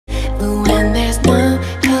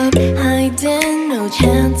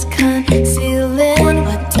chance concealing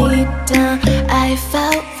what deep down I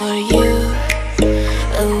felt for you.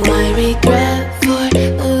 Oh, I regret for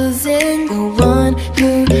losing the one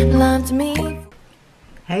who loved me.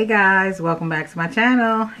 Hey guys, welcome back to my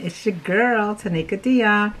channel. It's your girl Tanika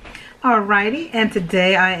Dion. Alrighty, and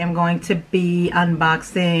today I am going to be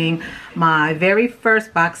unboxing my very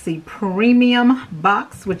first Boxy Premium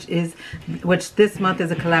box, which this month is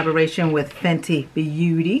a collaboration with Fenty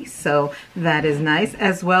Beauty, so that is nice,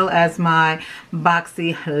 as well as my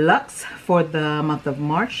Boxyluxe for the month of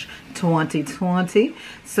March 2020.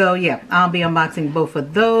 So yeah, I'll be unboxing both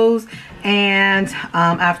of those, and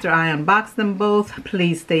after I unbox them both,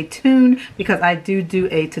 please stay tuned because I do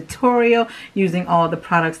a tutorial using all the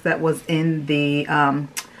products that was in the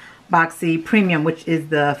Boxy Premium, which is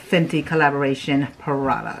the Fenty collaboration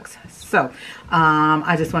products. So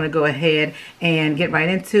I just want to go ahead and get right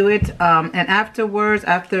into it, and afterwards,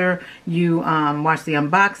 after you watch the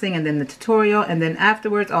unboxing and then the tutorial, and then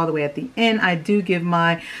afterwards all the way at the end, I do give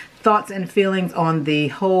my thoughts and feelings on the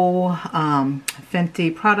whole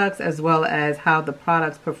Fenty products, as well as how the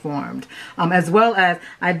products performed, as well as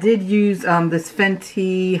I did use this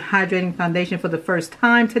Fenty hydrating foundation for the first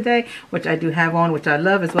time today, which I do have on, which I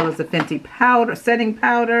love, as well as the Fenty powder, setting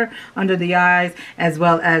powder under the eyes, as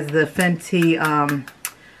well as the Fenty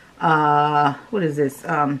what is this,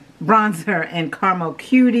 bronzer and Caramel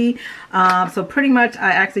Cutie. So pretty much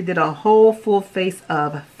I actually did a whole full face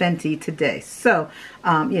of Fenty today. So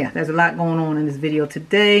yeah, there's a lot going on in this video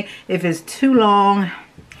today. If it's too long,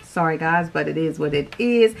 sorry guys, but it is what it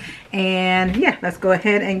is. And yeah, let's go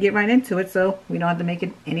ahead and get right into it so we don't have to make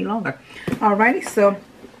it any longer. Alrighty, so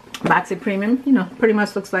Boxy Premium, you know, pretty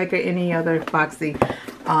much looks like any other Boxy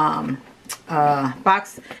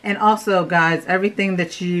box. And also guys, everything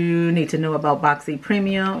that you need to know about Boxy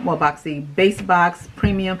Premium, well, Boxy Base Box,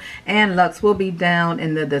 Premium, and Luxe will be down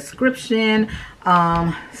in the description.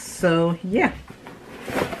 So yeah,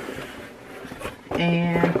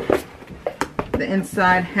 and the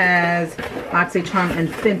inside has Boxycharm and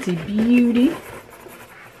Fenty Beauty.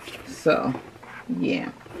 So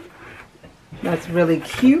yeah, that's really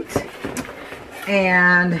cute.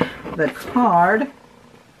 And the card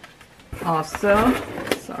also,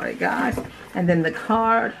 sorry guys, and then the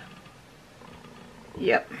card,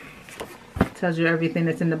 yep, tells you everything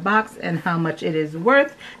that's in the box and how much it is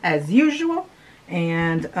worth as usual.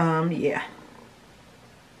 And yeah,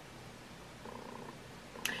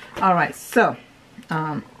 all right, so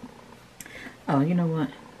oh, you know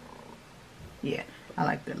what, yeah, I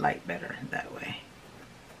like the light better that way.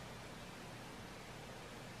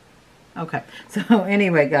 Okay, so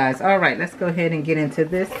anyway guys, all right, let's go ahead and get into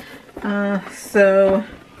this. So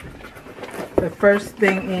the first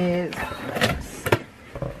thing is, let's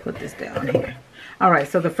put this down here. All right,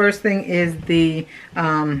 so the first thing is the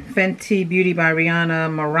Fenty Beauty by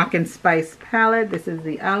Rihanna Moroccan Spice palette. This is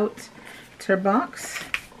the outer box.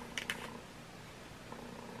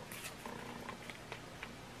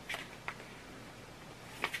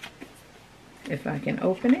 If I can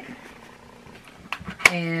open it.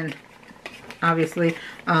 And obviously,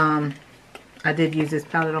 I did use this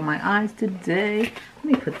palette on my eyes today. Let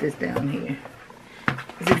me put this down here.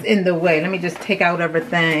 This is in the way. Let me just take out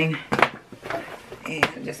everything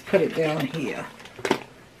and just put it down here.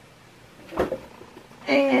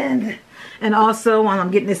 And also, while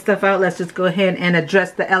I'm getting this stuff out, let's just go ahead and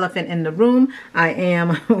address the elephant in the room. I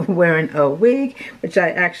am wearing a wig, which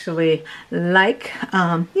I actually like.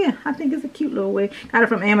 Yeah, I think it's a cute little wig. Got it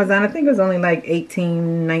from Amazon. I think it was only like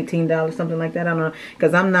 $18, $19, something like that. I don't know,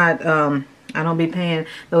 because I'm not, I don't be paying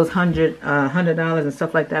those $100 and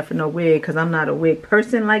stuff like that for no wig, because I'm not a wig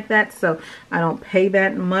person like that. So I don't pay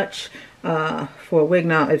that much for a wig.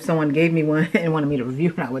 Now if someone gave me one and wanted me to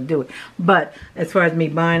review it, I would do it. But as far as me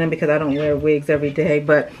buying them, because I don't wear wigs every day,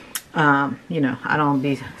 but you know, I don't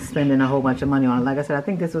be spending a whole bunch of money on it. Like I said, I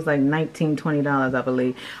think this was like $19, $20, I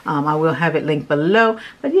believe. I will have it linked below,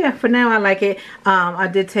 but yeah, for now I like it. I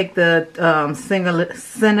did take the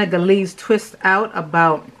Senegalese twist out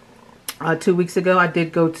about 2 weeks ago. I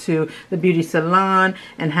did go to the beauty salon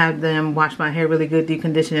and have them wash my hair really good, deep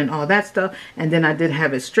condition and all that stuff. And then I did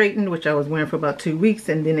have it straightened, which I was wearing for about 2 weeks,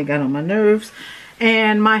 and then it got on my nerves.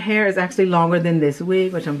 And my hair is actually longer than this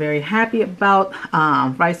wig, which I'm very happy about.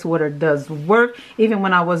 Rice water does work. Even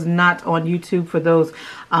when I was not on YouTube for those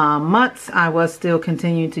months, I was still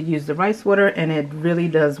continuing to use the rice water, and it really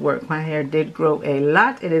does work. My hair did grow a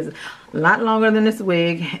lot. It is a lot longer than this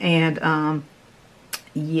wig, and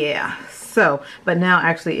yeah, so, but now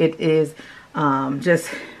actually it is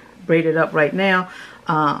just braided up right now.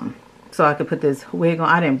 so I could put this wig on.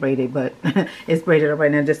 I didn't braid it, but it's braided up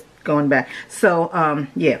right now, just going back. So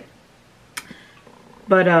yeah,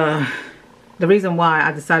 but the reason why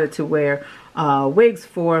I decided to wear wigs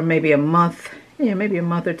for maybe a month, yeah, maybe a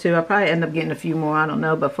month or two, I'll probably end up getting a few more, I don't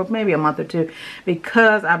know, but for maybe a month or two,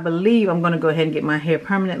 because I believe I'm going to go ahead and get my hair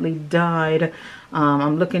permanently dyed.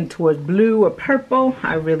 I'm looking towards blue or purple.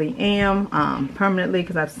 I really am, permanently,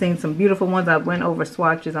 because I've seen some beautiful ones. I went over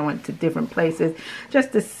swatches. I went to different places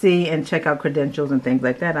just to see and check out credentials and things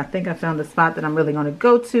like that. I think I found a spot that I'm really going to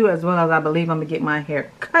go to, as well as I believe I'm going to get my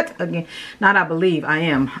hair cut again. Not I believe, I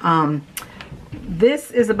am.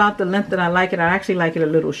 This is about the length that I like it. I actually like it a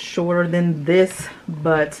little shorter than this,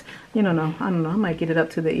 but you don't know. I don't know. I might get it up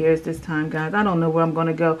to the ears this time, guys. I don't know where I'm going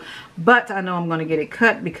to go, but I know I'm going to get it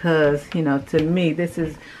cut because, you know, to me, this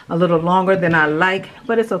is a little longer than I like,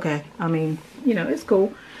 but it's okay. I mean, you know, it's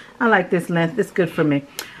cool. I like this length. It's good for me.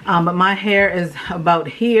 But my hair is about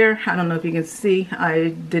here. I don't know if you can see. I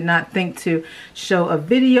did not think to show a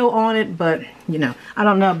video on it, but you know, I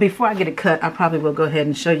don't know. Before I get it cut, I probably will go ahead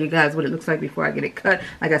and show you guys what it looks like before I get it cut.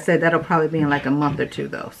 Like I said, that'll probably be in like a month or two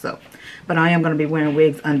though. So, but I am going to be wearing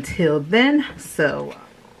wigs until then. So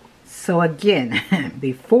again,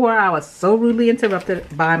 before I was so rudely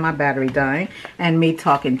interrupted by my battery dying and me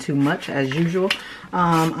talking too much as usual,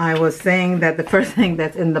 I was saying that the first thing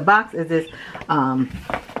that's in the box is this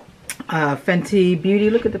Fenty Beauty.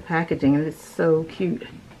 Look at the packaging, and it's so cute.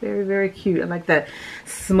 Very, very cute. I like that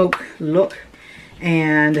smoke look.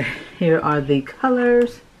 And here are the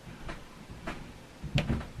colors.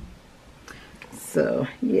 So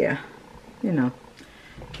yeah, you know,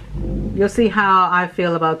 you'll see how I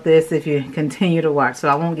feel about this if you continue to watch. So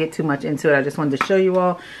I won't get too much into it. I just wanted to show you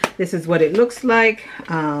all. This is what it looks like.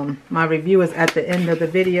 My review is at the end of the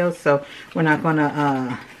video, so we're not going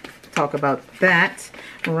to talk about that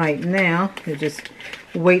right now. You just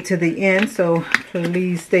wait to the end, so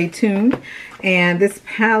please stay tuned. And this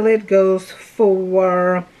palette goes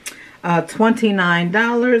for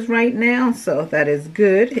 $29 right now, so that is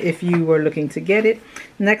good if you were looking to get it.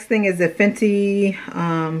 Next thing is the Fenty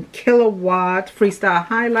Kilowatt Freestyle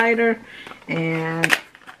Highlighter, and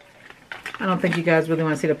I don't think you guys really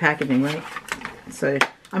want to see the packaging, right? So,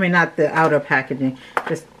 I mean, not the outer packaging,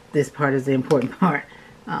 just this part is the important part.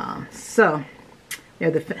 So, we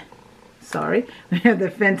have the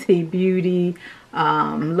Fenty Beauty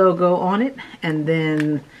logo on it, and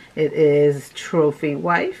then it is Trophy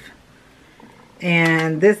Wife.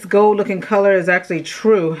 And this gold looking color is actually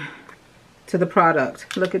true to the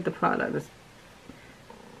product. Look at the product. It's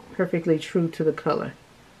perfectly true to the color.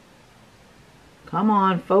 Come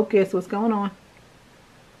on, focus. What's going on?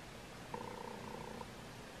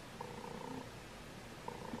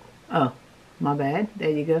 Oh, my bad. There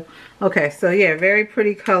you go. Okay, so yeah, very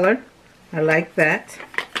pretty color. I like that.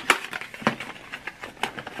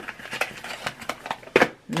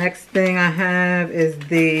 Next thing I have is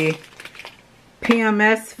the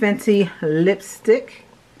PMS Fenty lipstick,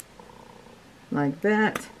 like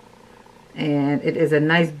that, and it is a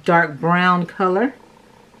nice dark brown color.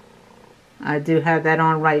 I do have that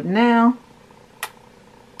on right now,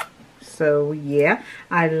 so yeah,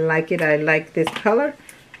 I like it. I like this color.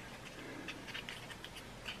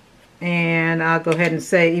 And I'll go ahead and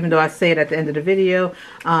say, even though I say it at the end of the video,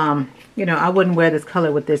 you know, I wouldn't wear this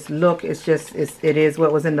color with this look. It's just, it is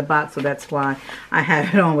what was in the box, so that's why I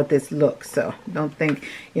have it on with this look. So don't think,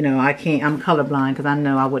 you know, I'm colorblind, because I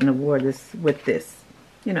know I wouldn't have wore this with this,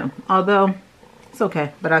 you know, although it's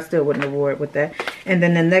okay, but I still wouldn't have wore it with that. And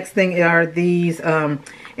then the next thing are these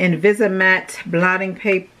Invisimatte blotting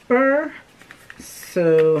paper.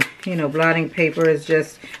 So, you know, blotting paper is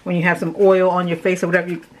just when you have some oil on your face or whatever,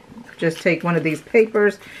 you just take one of these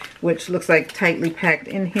papers, which looks like tightly packed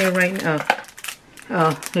in here right now.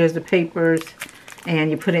 Oh, here's the papers, and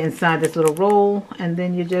you put it inside this little roll, and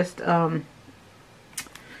then you just tear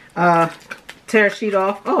a sheet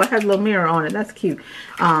off. Oh, it has a little mirror on it. That's cute.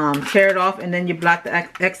 Tear it off, and then you blot the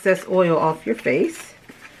excess oil off your face.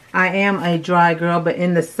 I am a dry girl, but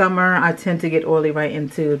in the summer I tend to get oily right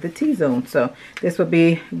into the T-zone, so this would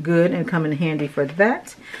be good and come in handy for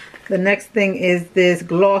that. The next thing is this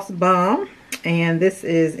gloss bomb, and this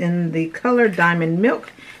is in the color Diamond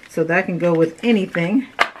Milk, so that can go with anything,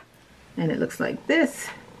 and it looks like this.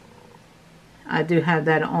 I do have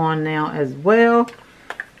that on now as well.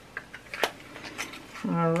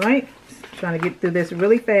 Alright, trying to get through this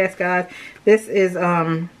really fast, guys. This is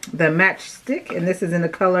the Matchstick, and this is in the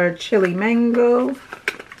color Chili Mango,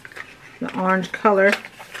 the orange color,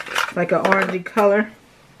 like an orangey color.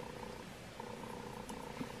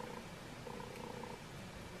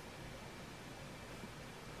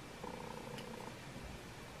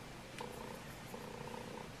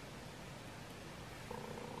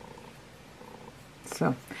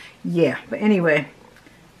 So yeah, but anyway,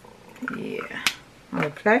 yeah,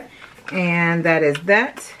 okay, and that is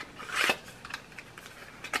that.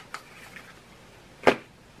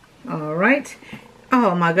 All right.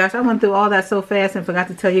 Oh my gosh, I went through all that so fast and forgot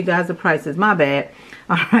to tell you guys the prices. My bad.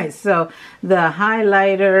 All right, so the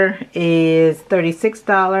highlighter is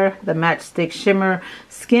 $36. The Matchstick Shimmer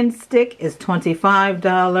Skin Stick is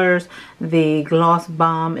 $25. The Gloss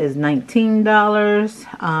Bomb is $19.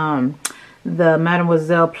 The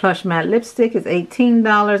Mademoiselle Plush Matte Lipstick is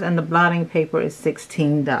 $18. And the blotting paper is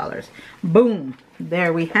 $16. Boom.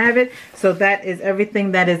 There we have it. So that is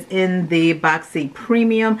everything that is in the Boxy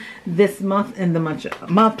Premium this month, in the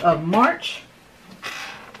month of March.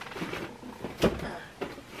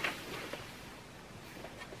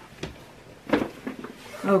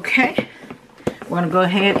 Okay, we're going to go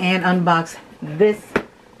ahead and unbox this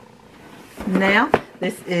now.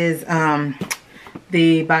 This is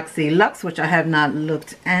the Boxyluxe, which I have not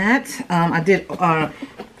looked at. I did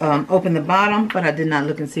open the bottom, but I did not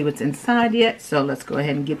look and see what's inside yet. So let's go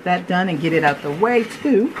ahead and get that done and get it out the way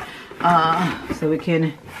too, so we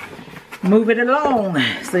can move it along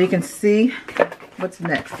so you can see what's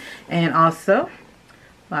next. And also,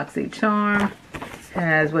 BoxyCharm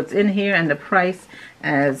has what's in here and the price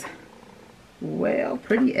as well.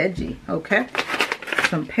 Pretty edgy. Okay,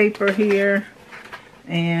 some paper here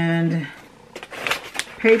and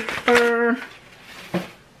paper.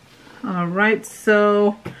 All right,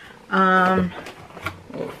 so I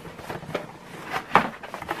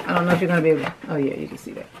don't know if you're gonna be able to, oh yeah, you can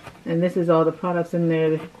see that. And this is all the products in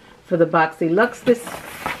there for the Boxyluxe this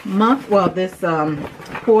month, well, this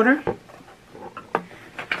quarter.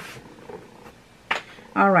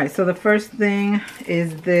 All right, so the first thing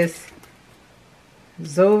is this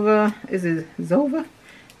Zova, is it Zova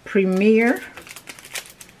Premier?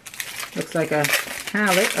 Looks like a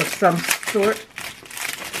palette of some sort.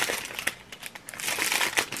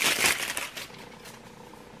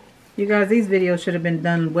 You guys, these videos should have been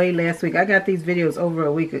done way last week. I got these videos over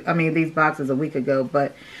a week, I mean these boxes a week ago,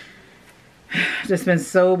 but just been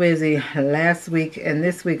so busy last week and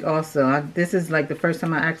this week also. This is like the first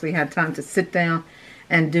time I actually had time to sit down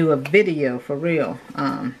and do a video for real.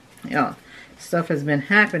 You know, stuff has been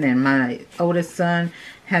happening. My oldest son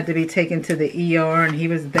had to be taken to the ER and he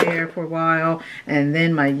was there for a while, and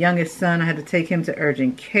then my youngest son, I had to take him to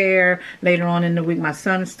urgent care later on in the week. My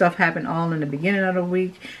son's stuff happened all in the beginning of the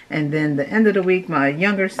week, and then the end of the week my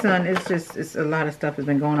younger son, it's a lot of stuff has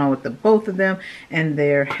been going on with the both of them, and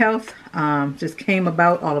their health just came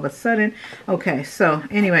about all of a sudden. Okay, so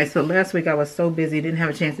anyway, so last week I was so busy, didn't have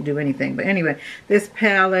a chance to do anything. But anyway, this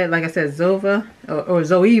palette, like I said, Zova or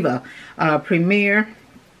Zoeva Premier.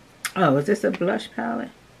 Oh, is this a blush palette?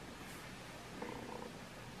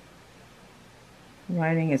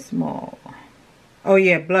 Writing is small. Oh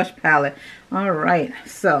yeah, blush palette. All right,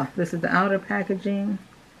 so this is the outer packaging.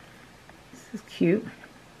 This is cute.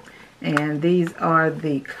 And these are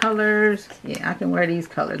the colors. Yeah, I can wear these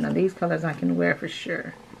colors. Now these colors I can wear for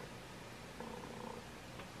sure.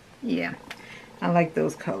 Yeah, I like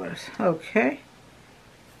those colors. Okay.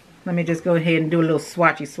 Let me just go ahead and do a little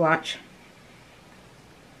swatchy swatch.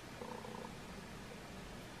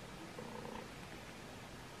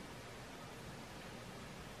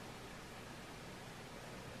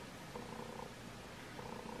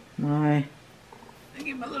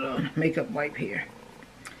 Give me a little makeup wipe here.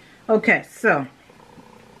 Okay, so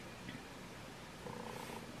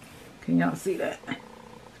can y'all see that?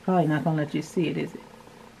 It's probably not gonna let you see it, is it?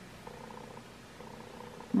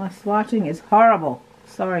 My swatching is horrible.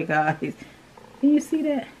 Sorry guys. Can you see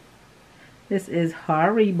that? This is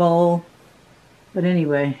horrible. But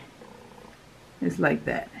anyway, it's like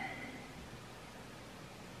that.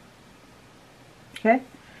 Okay,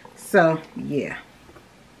 so yeah.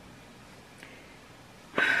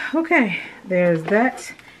 Okay, there's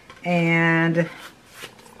that, and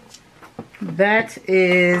that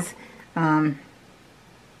is $19.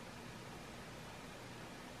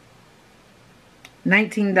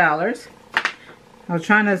 I was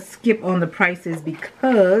trying to skip on the prices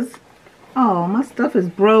because, oh, my stuff is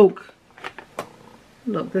broke.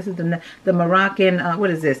 Look, this is the Moroccan, what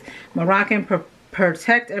is this? Moroccan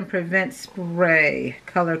Protect and Prevent Spray,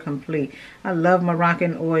 Color Complete. I love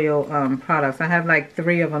Moroccan oil products. I have like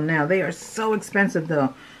 3 of them now. They are so expensive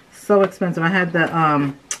though. So expensive. I had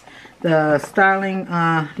the styling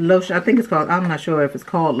lotion. I think it's called, I'm not sure if it's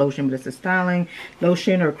called lotion, but it's a styling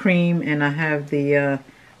lotion or cream. And I have the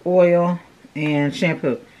oil and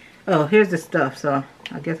shampoo. Oh, here's the stuff. So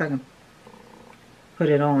I guess I can put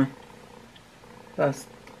it on first.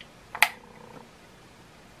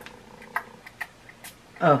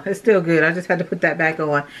 Oh, it's still good. I just had to put that back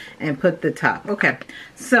on and put the top. Okay.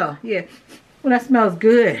 So, yeah. Well, that smells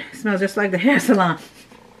good. It smells just like the hair salon.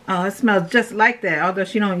 Oh, it smells just like that. Although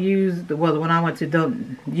she don't use the, well, the one I went to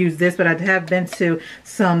don't use this, but I have been to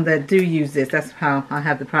some that do use this. That's how I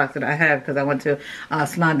have the products that I have, because I went to a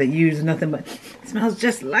salon that used nothing but, it smells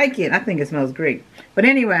just like it. I think it smells great. But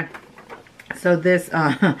anyway, so this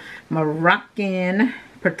Moroccan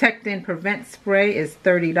Protect and Prevent Spray is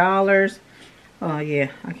 $30. Oh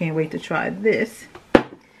yeah, I can't wait to try this.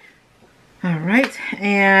 Alright,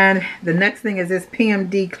 and the next thing is this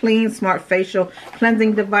PMD Clean Smart Facial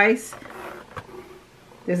Cleansing Device.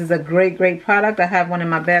 This is a great product. I have one in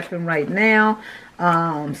my bathroom right now.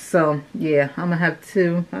 So yeah, I'm gonna have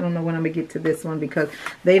two. I don't know when I'm gonna get to this one, because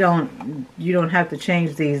you don't have to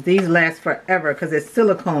change these. These last forever because it's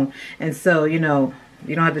silicone, and so you know,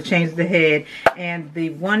 you don't have to change the head, and the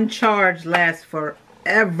one charge lasts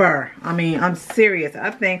forever. I mean, I'm serious. I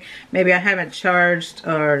think maybe I haven't charged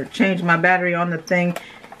or changed my battery on the thing.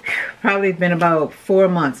 Probably been about 4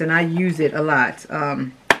 months, and I use it a lot.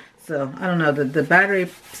 So I don't know. The battery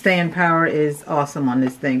staying power is awesome on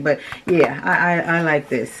this thing. But yeah, I like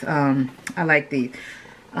this. I like these.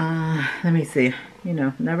 Let me see. You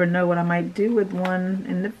know, never know what I might do with one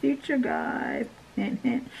in the future, guys.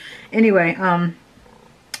 Anyway,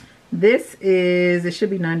 this is, it should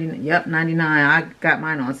be 99. Yep, 99. I got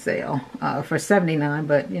mine on sale for 79,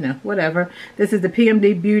 but you know, whatever. This is the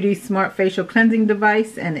PMD Beauty Smart Facial Cleansing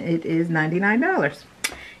Device, and it is $99.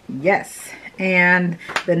 Yes. And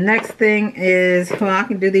the next thing is, well, I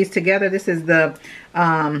can do these together. This is the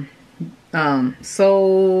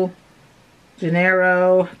Sol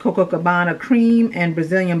Janeiro Coco Cabana Cream and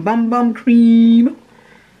Brazilian Bum Bum Cream.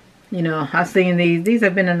 You know, I've seen these. These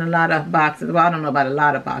have been in a lot of boxes. Well, I don't know about a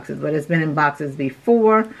lot of boxes, but it's been in boxes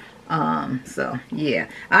before. So, yeah.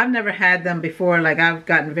 I've never had them before. Like, I've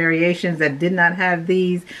gotten variations that did not have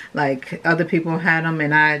these. Like, other people had them,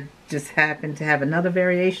 and I just happened to have another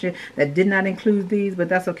variation that did not include these. But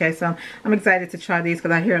that's okay. So, I'm excited to try these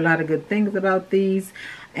because I hear a lot of good things about these.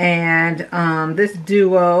 And this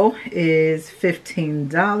duo is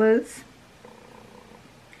 $15.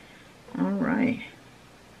 All right.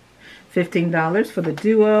 $15 for the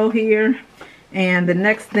duo here. And the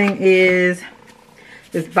next thing is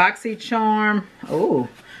this Boxycharm. Oh,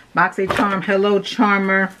 Boxycharm Hello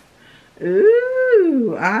Charmer.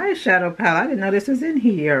 Ooh, eyeshadow palette. I didn't know this was in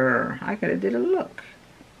here. I could have did a look.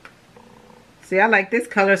 See, I like this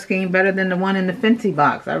color scheme better than the one in the Fenty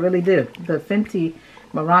box. I really do. The Fenty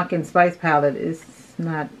Moroccan Spice palette is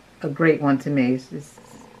not a great one to me.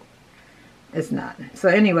 It's not. So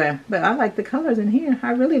anyway, but I like the colors in here.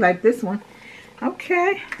 I really like this one.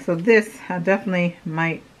 Okay, so this I definitely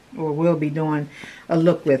might or will be doing a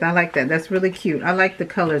look with. I like that. That's really cute. I like the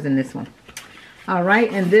colors in this one. All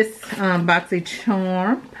right, and this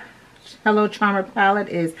Boxycharm Hello Charmer palette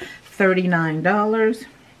is $39.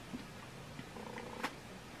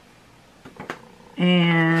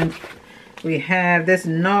 And we have this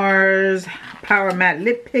NARS Power Matte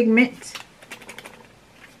Lip Pigment.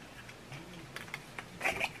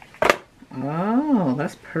 Oh,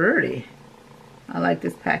 that's pretty. I like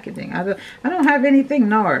this packaging. I don't have anything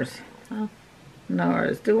NARS. Oh,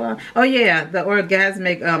 NARS, do I? Oh yeah, the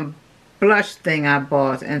Orgasmic blush thing I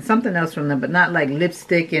bought, and something else from them, but not like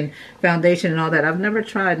lipstick and foundation and all that. I've never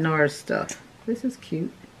tried NARS stuff. This is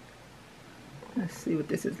cute. Let's see what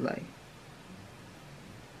this is like.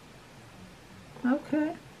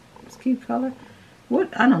 Okay, it's a cute color. What?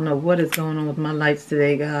 I don't know what is going on with my lights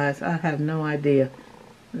today, guys. I have no idea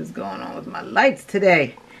what is going on with my lights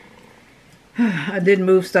today. I did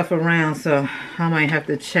move stuff around, so I might have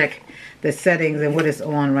to check the settings and what is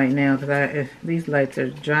on right now, because these lights are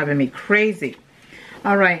driving me crazy.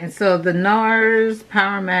 All right, and so the NARS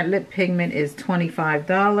Power Matte Lip Pigment is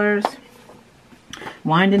 $25.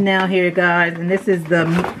 Winding down here, guys, and this is the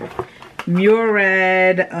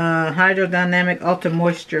Murad Hydrodynamic Ultra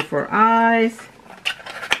Moisture for Eyes.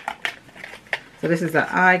 So this is an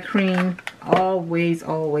eye cream. Always,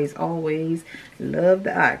 always, always love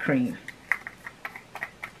the eye cream.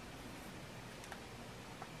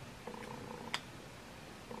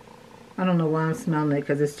 I don't know why I'm smelling it,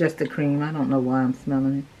 because it's just a cream. I don't know why I'm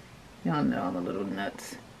smelling it. Y'all know I'm a little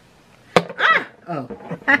nuts. Ah! Oh.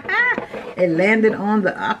 It landed on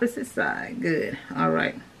the opposite side. Good. All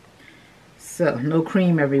right. So, no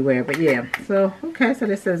cream everywhere. But yeah. So, okay. So,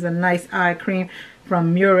 this is a nice eye cream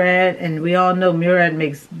from Murad. And we all know Murad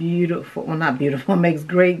makes beautiful, well, not beautiful, makes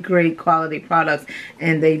great, great quality products.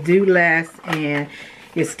 And they do last. And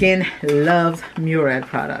your skin loves Murad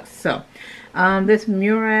products. So, this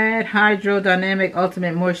Murad Hydrodynamic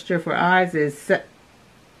Ultimate Moisture for Eyes is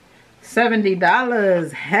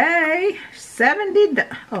 $70. Hey,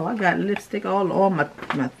 $70. Oh, I got lipstick all on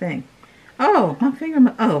my thing. Oh, my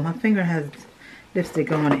finger has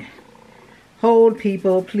lipstick on it. Hold,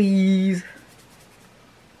 people, please.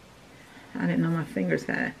 I didn't know my fingers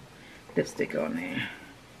had lipstick on there.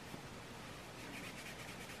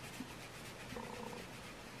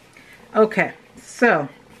 Okay, so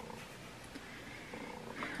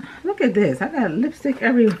look at this. I got lipstick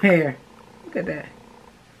everywhere. Look at that.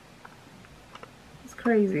 It's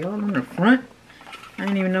crazy. All on the front. I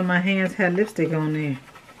didn't even know my hands had lipstick on there.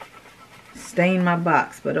 Stained my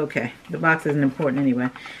box, but okay. The box isn't important anyway.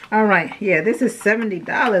 Alright, yeah, this is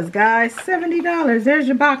 $70, guys. $70. There's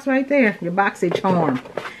your box right there. Your Boxycharm.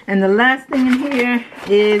 And the last thing in here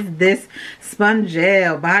is this sponge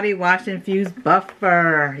gel body wash infused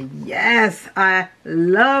buffer. Yes, I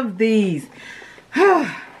love these.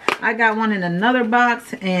 I got one in another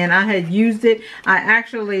box and I had used it. I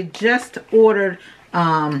actually just ordered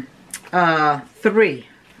 3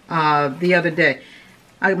 the other day.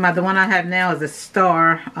 The one I have now is a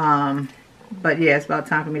star, but yeah, it's about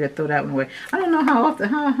time for me to throw that one away. I don't know how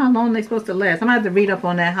long they're supposed to last. I'm gonna have to read up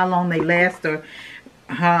on that, how long they last, or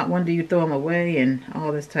when do you throw them away, and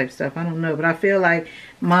all this type of stuff. I don't know, but I feel like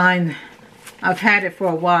mine, I've had it for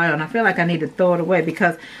a while, and I feel like I need to throw it away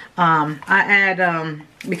because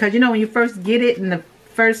because you know when you first get it in the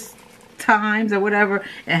first times or whatever,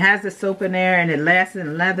 it has the soap in there and it lasts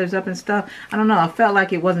and lathers up and stuff. I don't know, I felt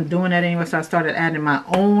like it wasn't doing that anymore, so I started adding my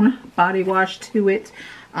own body wash to it.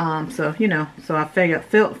 So you know, so I figured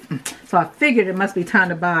it must be time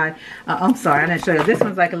to buy. I'm sorry, I didn't show you. This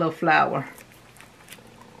one's like a little flower.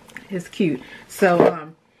 It's cute.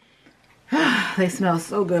 So they smell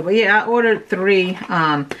so good. But yeah, I ordered 3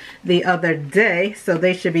 the other day, so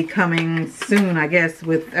they should be coming soon, I guess,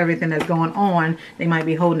 with everything that's going on. They might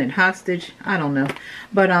be holding it hostage, I don't know,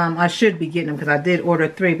 but I should be getting them because I did order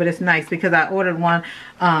 3. But it's nice because I ordered one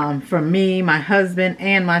for me, my husband,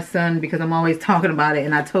 and my son, because I'm always talking about it,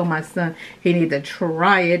 and I told my son he needed to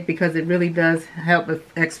try it because it really does help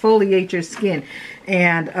exfoliate your skin.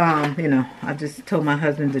 And you know, I just told my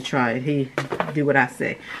husband to try it. He do what I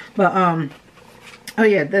say. But oh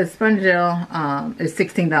yeah, the sponge gel is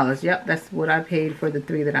 $16. Yep, that's what I paid for the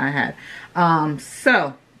 3 that I had.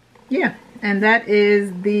 So yeah, and that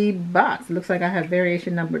is the box. It looks like I have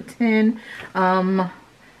variation number 10. I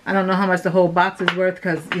don't know how much the whole box is worth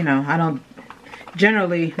because, you know, I don't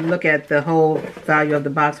generally look at the whole value of the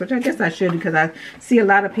box, which I guess I should, because I see a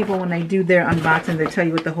lot of people when they do their unboxing, they tell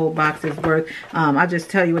you what the whole box is worth. I just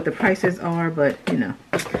tell you what the prices are, but you know,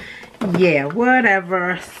 yeah,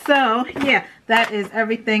 whatever. So yeah, that is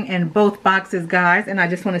everything in both boxes, guys. And I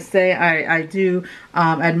just want to say I do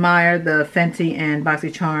admire the Fenty and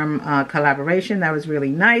Boxycharm collaboration. That was really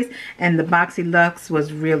nice. And the Boxyluxe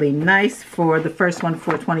was really nice for the first one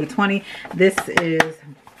for 2020. This is,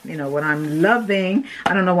 you know, what I'm loving.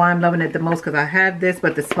 I don't know why I'm loving it the most because I have this,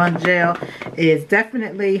 but the sponge gel is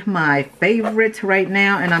definitely my favorite right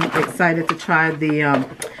now, and I'm excited to try these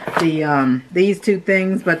 2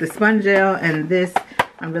 things. But the sponge gel and this,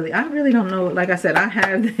 I really don't know. Like I said, I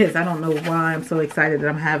have this. I don't know why I'm so excited that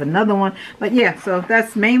I'm having another one. But yeah, so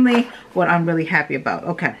that's mainly what I'm really happy about.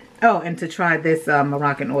 Okay. Oh, and to try this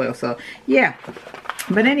Moroccan oil. So yeah.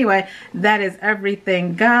 But anyway, that is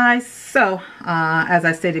everything, guys. So as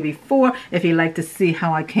I stated before, if you'd like to see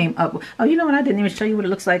how I came up, oh, you know what, I didn't even show you what it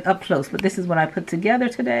looks like up close, but this is what I put together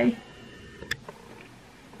today.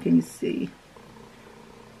 Can you see?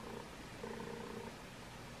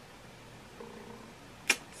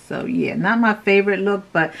 So yeah, not my favorite look,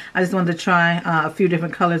 but I just wanted to try a few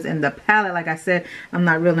different colors in the palette. Like I said, I'm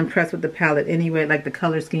not real impressed with the palette anyway, like the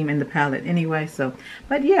color scheme in the palette anyway. So,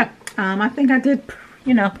 but yeah, I think I did,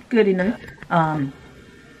 you know, good enough.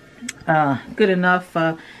 Good enough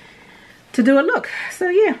to do a look. So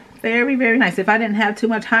yeah, very, very nice. If I didn't have too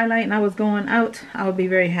much highlight and I was going out, I would be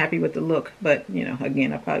very happy with the look. But you know,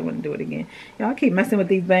 again, I probably wouldn't do it again. Y'all keep messing with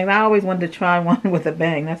these bangs. I always wanted to try one with a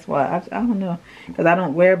bang. That's why I don't know, because I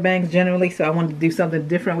don't wear bangs generally, so I wanted to do something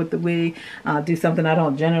different with the wig, do something I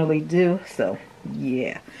don't generally do. So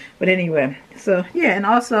yeah, but anyway, so yeah, and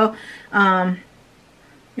also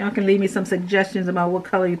y'all can leave me some suggestions about what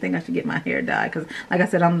color you think I should get my hair dyed, because like I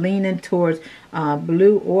said, I'm leaning towards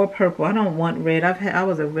blue or purple. I don't want red. I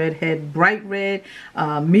was a redhead, bright red,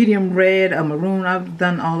 medium red, a maroon. I've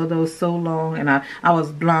done all of those so long, and I was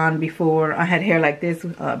blonde before. I had hair like this,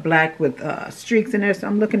 black with streaks in there, so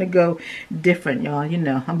I'm looking to go different, y'all. You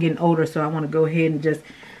know, I'm getting older, so I want to go ahead and just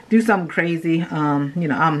do something crazy. You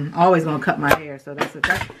know, I'm always gonna cut my hair, so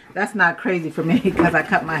that's not crazy for me because I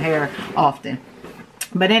cut my hair often.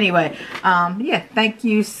 But anyway, yeah, thank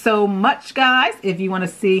you so much, guys. If you want to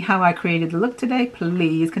see how I created the look today,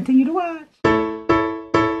 please continue to watch.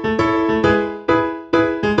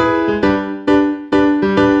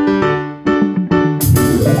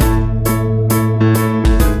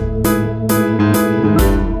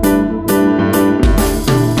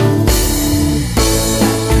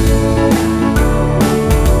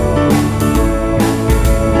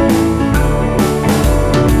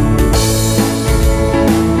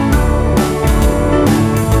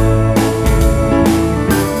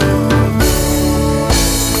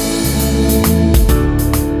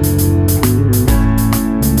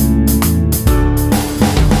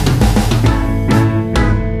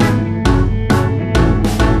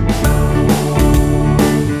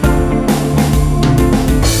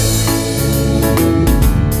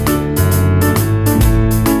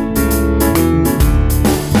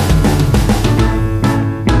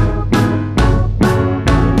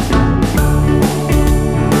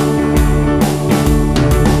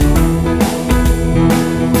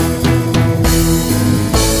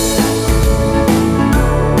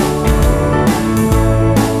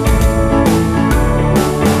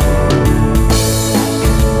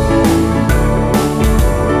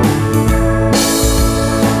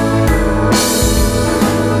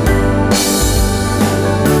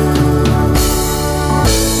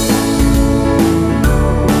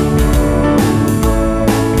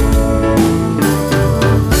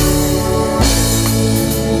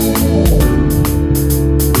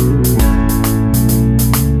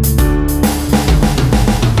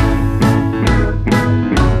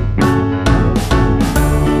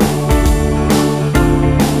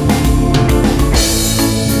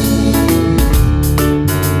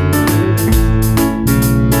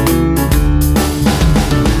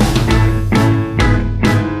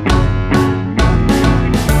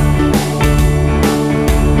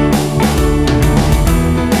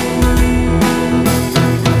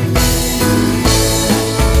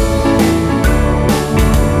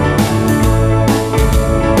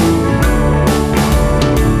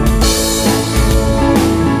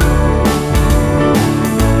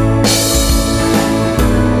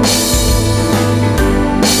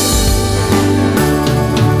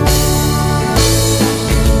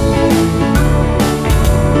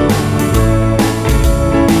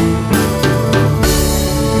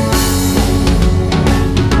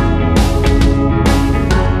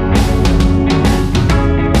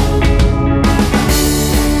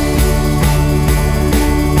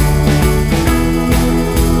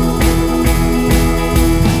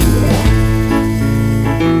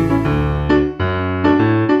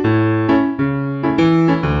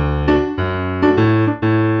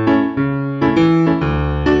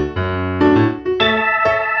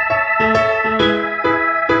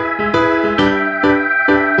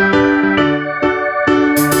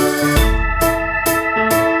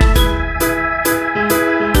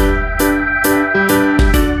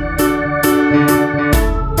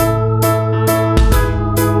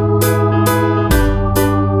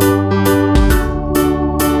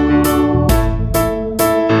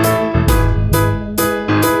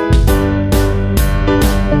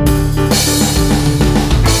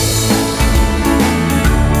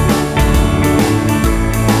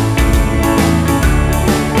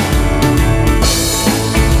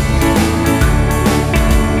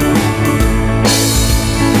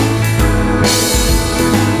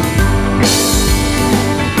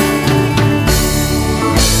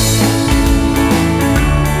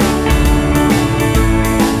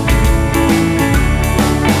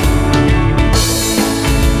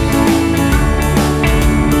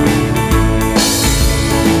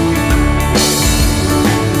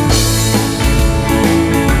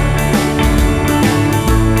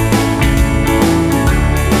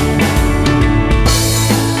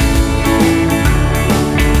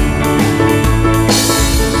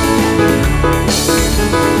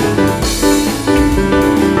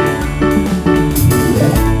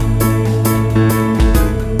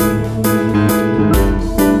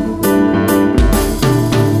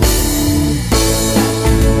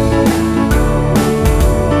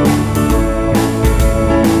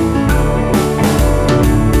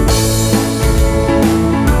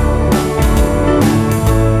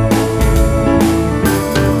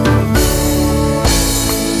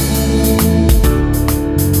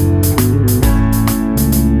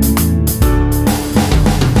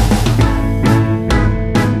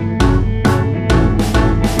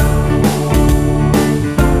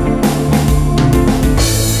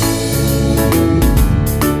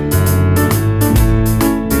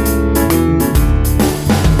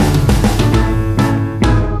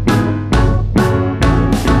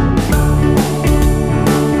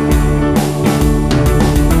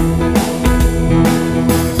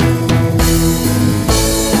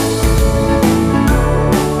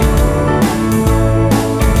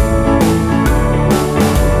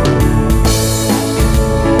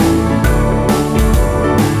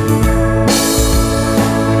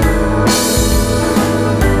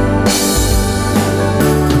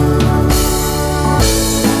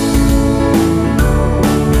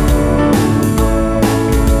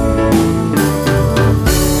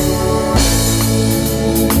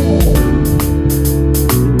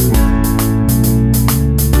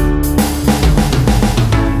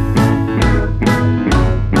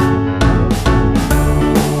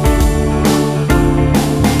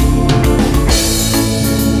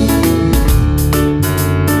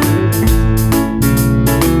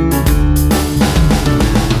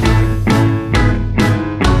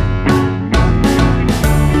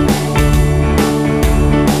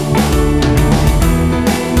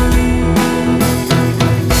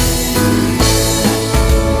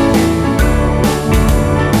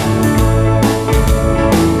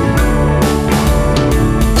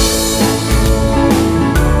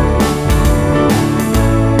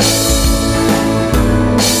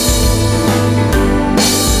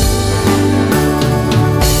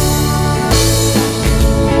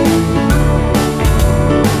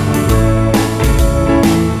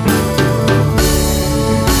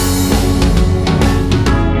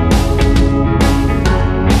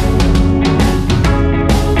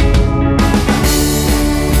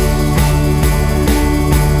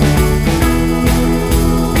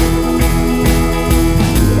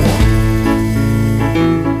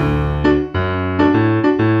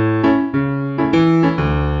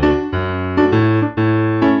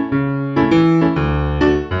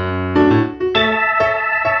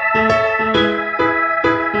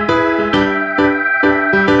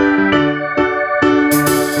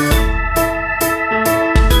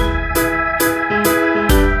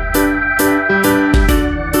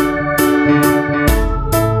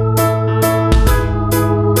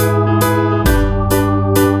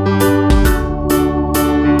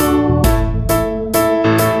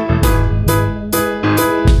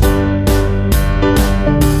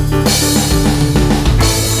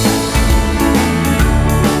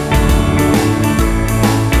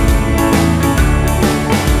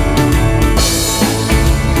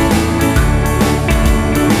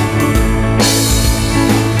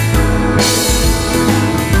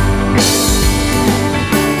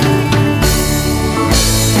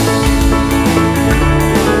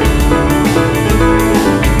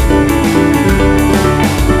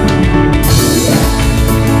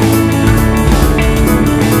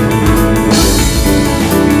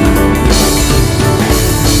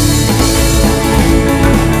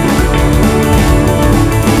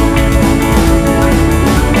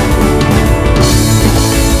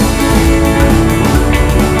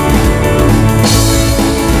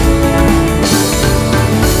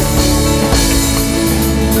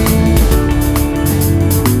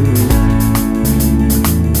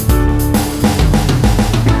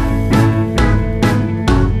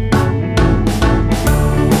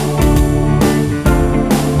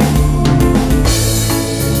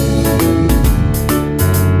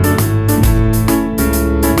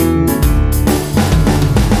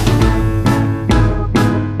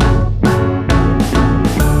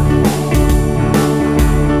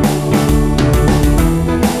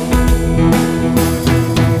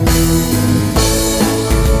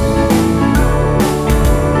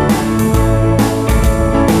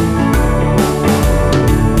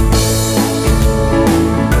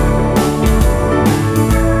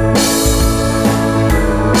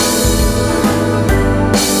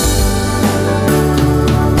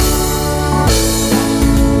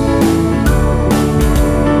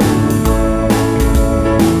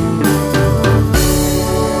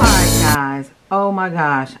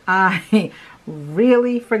 gosh, I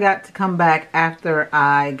really forgot to come back after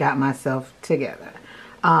I got myself together.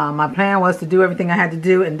 My plan was to do everything I had to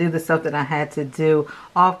do and do the stuff that I had to do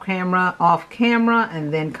off camera,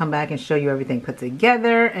 and then come back and show you everything put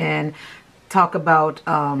together and talk about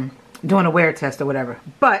doing a wear test or whatever.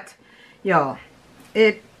 But y'all,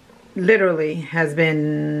 it literally has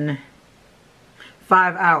been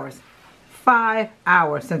 5 hours. 5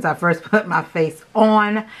 hours since I first put my face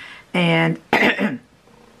on and had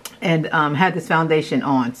this foundation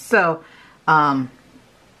on. So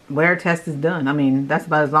wear test is done. I mean, that's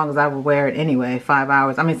about as long as I would wear it anyway. 5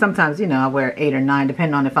 hours. I mean, sometimes, you know, I wear 8 or 9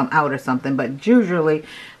 depending on if I'm out or something, but usually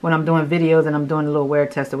when I'm doing videos and I'm doing a little wear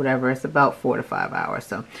test or whatever, it's about 4 to 5 hours.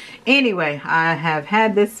 So anyway, I have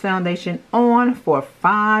had this foundation on for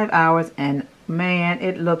 5 hours and man,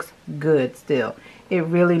 it looks good still. It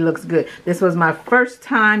really looks good. This was my first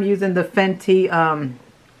time using the Fenty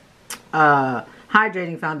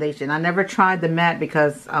hydrating foundation. I never tried the matte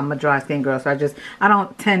because I'm a dry skin girl, so I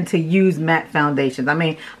don't tend to use matte foundations. I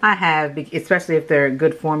mean, I have, especially if they're a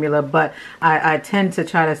good formula, but I tend to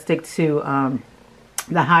try to stick to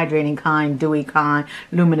the hydrating kind, dewy kind,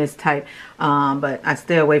 luminous type, but I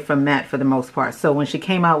stay away from matte for the most part. So when she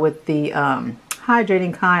came out with the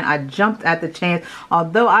hydrating kind, I jumped at the chance.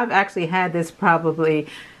 Although I've actually had this probably,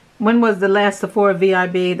 when was the last Sephora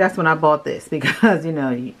VIB? That's when I bought this because, you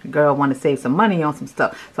know, girl want to save some money on some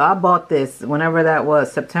stuff. So I bought this whenever that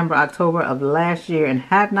was, September, October of last year, and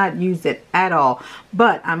have not used it at all.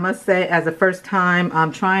 But I must say, as a first time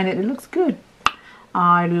I'm trying it, it looks good.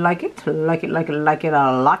 I like it a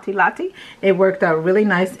lotty. It worked out really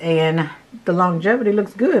nice, and the longevity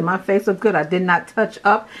looks good. My face looks good. I did not touch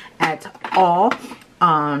up at all.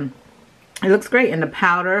 It looks great, and the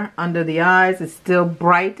powder under the eyes is still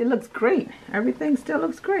bright. It looks great. Everything still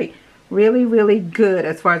looks great. Really, really good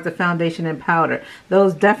as far as the foundation and powder.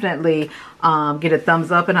 Those definitely get a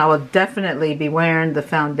thumbs up, and I will definitely be wearing the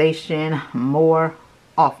foundation more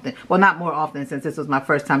often. Well, not more often since this was my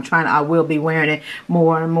first time trying it. I will be wearing it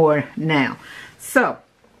more and more now. So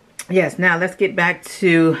yes, now let's get back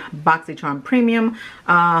to BoxyCharm Premium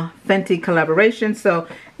Fenty collaboration. So,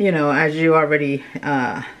 you know, as you already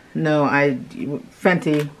know,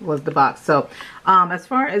 Fenty was the box. So as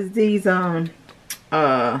far as these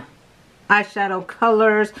eyeshadow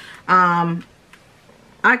colors,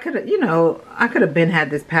 I could have, you know, I could have been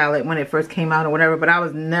had this palette when it first came out or whatever, but I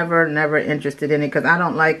was never interested in it because I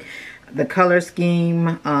don't like the color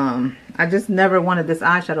scheme. I just never wanted this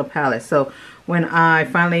eyeshadow palette. So when I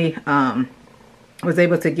finally was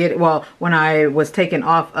able to get it, well, when I was taken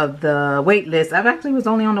off of the wait list, I actually was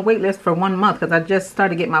only on the wait list for 1 month because I just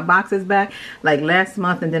started getting my boxes back like last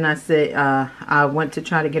month, and then I said I went to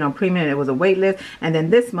try to get on premium, and it was a wait list, and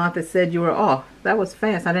then this month it said you were off. That was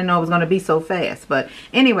fast. I didn't know it was going to be so fast, but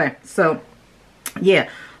anyway, so yeah,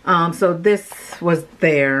 so this was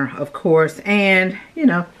there, of course, and you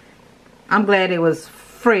know, I'm glad it was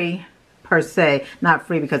free per se, not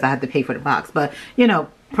free because I had to pay for the box, but you know,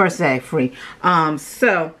 per se free.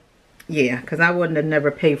 So yeah, because I wouldn't have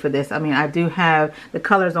never paid for this. I mean, I do have the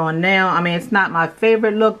colors on now. I mean, it's not my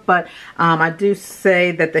favorite look, but I do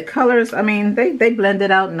say that the colors, I mean, they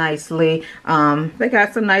blended out nicely. They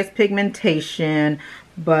got some nice pigmentation,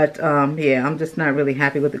 but yeah, I'm just not really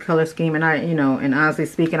happy with the color scheme, and you know, and honestly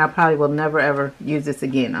speaking, I probably will never ever use this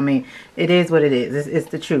again. I mean, it is what it is. It's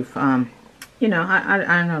the truth. You know,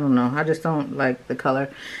 I don't know. I just don't like the color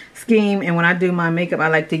scheme. And when I do my makeup, I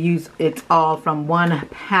like to use it all from one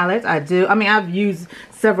palette. I mean, I've used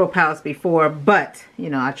several palettes before, but,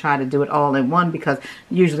 you know, I try to do it all in one because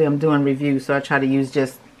usually I'm doing reviews. So I try to use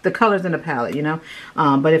just the colors in the palette, you know.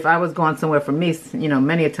 But if I was going somewhere for me, you know,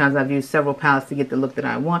 many a times I've used several palettes to get the look that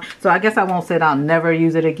I want. So I guess I won't say that I'll never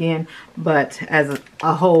use it again. But as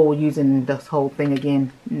a whole, using this whole thing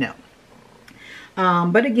again, no.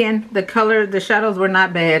 But again, the shadows were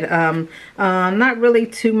not bad. Not really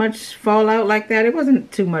too much fallout like that. It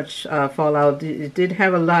wasn't too much fallout. It did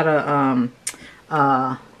have a lot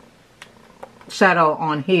of shadow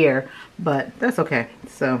on here, but that's okay.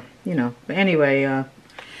 So, you know, but anyway,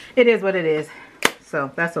 it is what it is.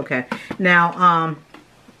 So that's okay. Now,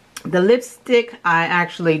 the lipstick I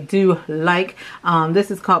actually do like.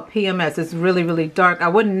 This is called PMS. It's really, really dark. I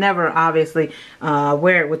would never obviously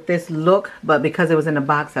wear it with this look, but because it was in the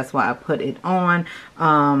box, that's why I put it on.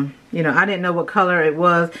 You know, I didn't know what color it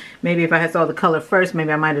was. Maybe if I had saw the color first,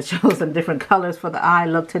 maybe I might have chosen some different colors for the eye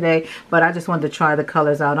look today, but I just wanted to try the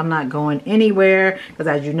colors out. I'm not going anywhere because,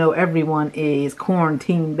 as you know, everyone is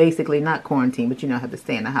quarantined, basically. Not quarantined, but you know, have to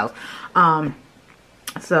stay in the house.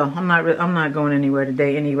 So I'm not going anywhere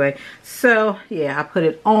today anyway. So yeah, I put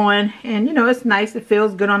it on, and you know, it's nice. It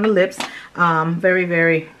feels good on the lips. Very,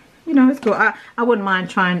 very, you know, it's cool. I wouldn't mind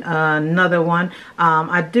trying another one.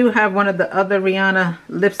 I do have one of the other Rihanna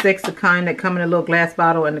lipsticks, the kind that come in a little glass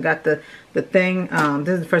bottle and got the thing.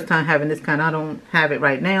 This is the first time having this kind. I don't have it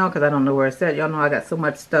right now because I don't know where it's at. Y'all know I got so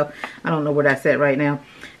much stuff. I don't know where that's at right now.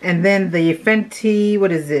 And then the Fenty,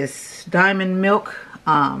 what is this? Diamond Milk.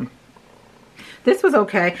 This was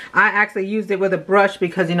okay. I actually used it with a brush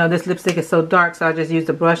because, you know, this lipstick is so dark, so I just used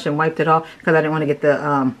a brush and wiped it off because I didn't want to get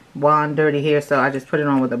the wand dirty here, so I just put it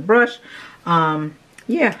on with a brush.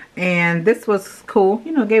 Yeah, and this was cool.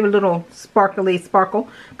 You know, gave a little sparkly sparkle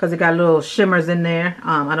because it got little shimmers in there.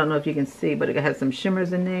 I don't know if you can see, but it has some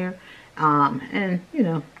shimmers in there. And, you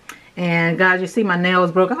know, and guys, you see my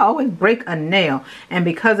nails broke. I always break a nail, and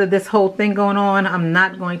because of this whole thing going on, I'm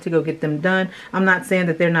not going to go get them done. I'm not saying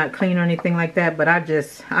that they're not clean or anything like that, but I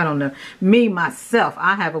don't know. Me, myself,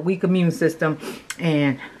 I have a weak immune system,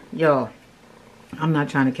 and y'all, I'm not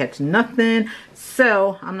trying to catch nothing.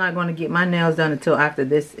 So I'm not going to get my nails done until after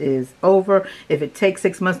this is over. If it takes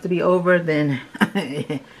 6 months to be over, then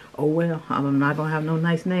oh well, I'm not going to have no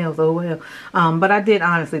nice nails. Oh well. But I did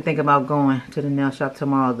honestly think about going to the nail shop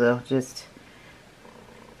tomorrow though. Just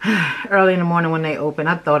early in the morning when they open.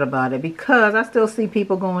 I thought about it because I still see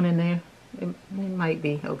people going in there. It might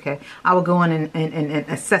be okay. I will go in and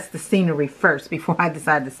assess the scenery first before I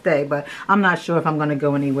decide to stay. But I'm not sure if I'm going to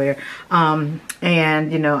go anywhere.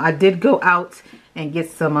 And, you know, I did go out and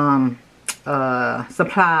get some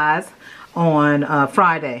supplies on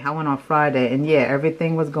Friday. I went on Friday, and yeah,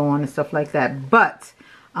 everything was going and stuff like that. But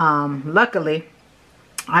luckily,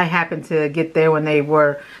 I happened to get there when they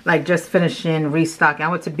were like just finishing restocking. I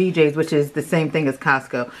went to BJ's, which is the same thing as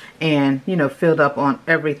Costco, and you know, filled up on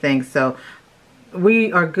everything. So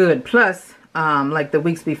we are good. Plus, like the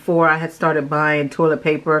weeks before, I had started buying toilet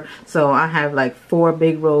paper, so I have like 4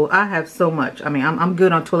 big rolls. I have so much. I mean, I'm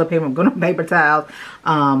good on toilet paper. I'm good on paper towels.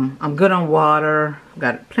 I'm good on water.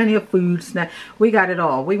 Got plenty of food, snack. We got it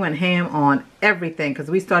all. We went ham on everything because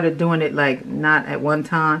we started doing it like not at one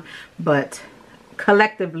time, but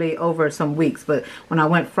collectively over some weeks. But when I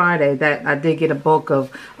went Friday, that I did get a bulk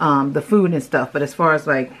of the food and stuff. But as far as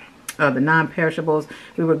like the non-perishables,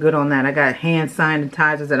 we were good on that. I got hand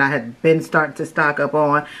sanitizers that I had been starting to stock up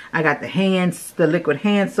on. I got the liquid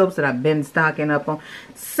hand soaps that I've been stocking up on.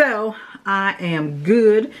 So I am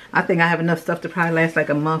good. I think I have enough stuff to probably last like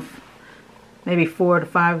a month, maybe 4 to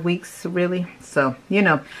 5 weeks really. So, you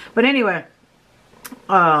know, but anyway,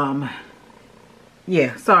 yeah,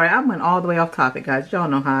 sorry, I went all the way off topic, guys. Y'all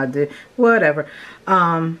know how I do. Whatever.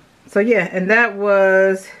 So yeah, and that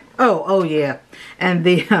was oh yeah, and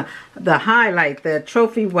the highlight, the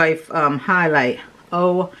trophy wife highlight.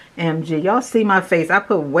 OMG, y'all see my face. I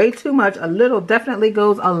put way too much. A little definitely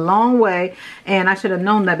goes a long way, and I should have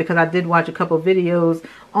known that because I did watch a couple videos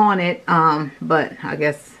on it. But I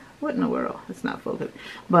guess, what in the world? It's not focused.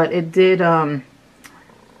 But it did. Come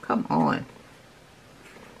on.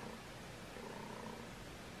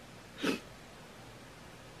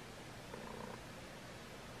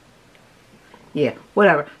 Yeah,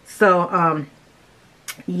 whatever. So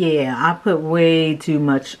yeah, I put way too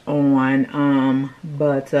much on,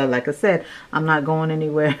 but like I said, I'm not going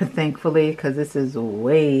anywhere thankfully, because this is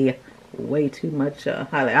way too much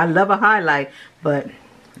highlight. I love a highlight, but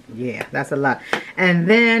yeah, that's a lot. And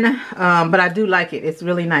then but I do like it. It's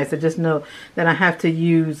really nice. I just know that I have to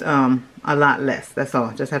use a lot less. That's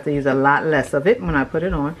all. Just have to use a lot less of it when I put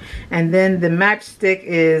it on. And then the matchstick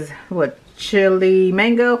is what, chili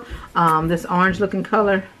mango, this orange looking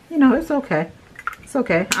color. You know, it's okay. It's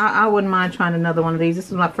okay. I wouldn't mind trying another one of these. This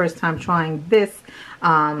is my first time trying this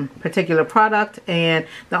particular product, and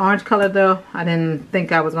the orange color though, I didn't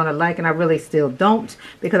think I was going to like, and I really still don't,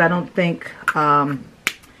 because I don't think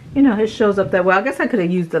you know, it shows up that well. I guess I could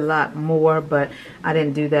have used a lot more, but I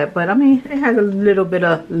didn't do that. But I mean, it has a little bit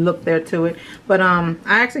of look there to it. But I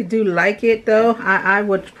actually do like it though. I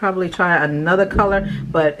would probably try another color,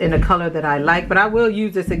 but in a color that I like. But I will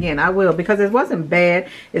use this again. I will, because it wasn't bad.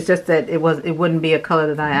 It's just that it wouldn't be a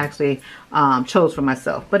color that I actually chose for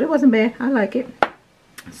myself. But it wasn't bad. I like it.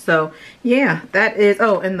 So yeah, that is.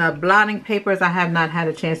 Oh, and the blotting papers I have not had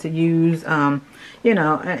a chance to use. You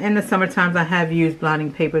know, in the summer times I have used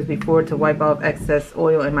blotting papers before to wipe off excess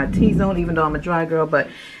oil in my T-zone, even though I'm a dry girl. But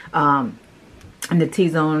in the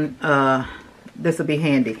T-zone, this will be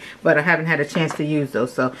handy. But I haven't had a chance to use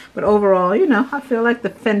those. So, but overall, you know, I feel like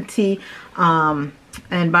the Fenty and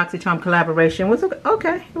BoxyCharm collaboration was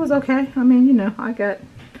okay. It was okay. I mean, you know, I got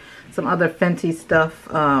some other Fenty stuff,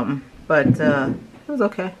 but it was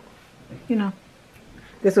okay. You know,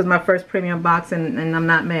 This was my first premium box, and I'm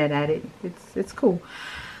not mad at it. It's cool.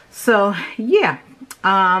 So yeah,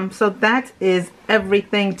 so that is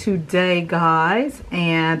everything today, guys.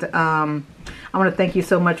 And I want to thank you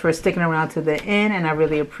so much for sticking around to the end, and I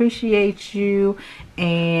really appreciate you.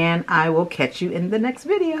 And I will catch you in the next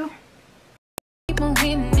video.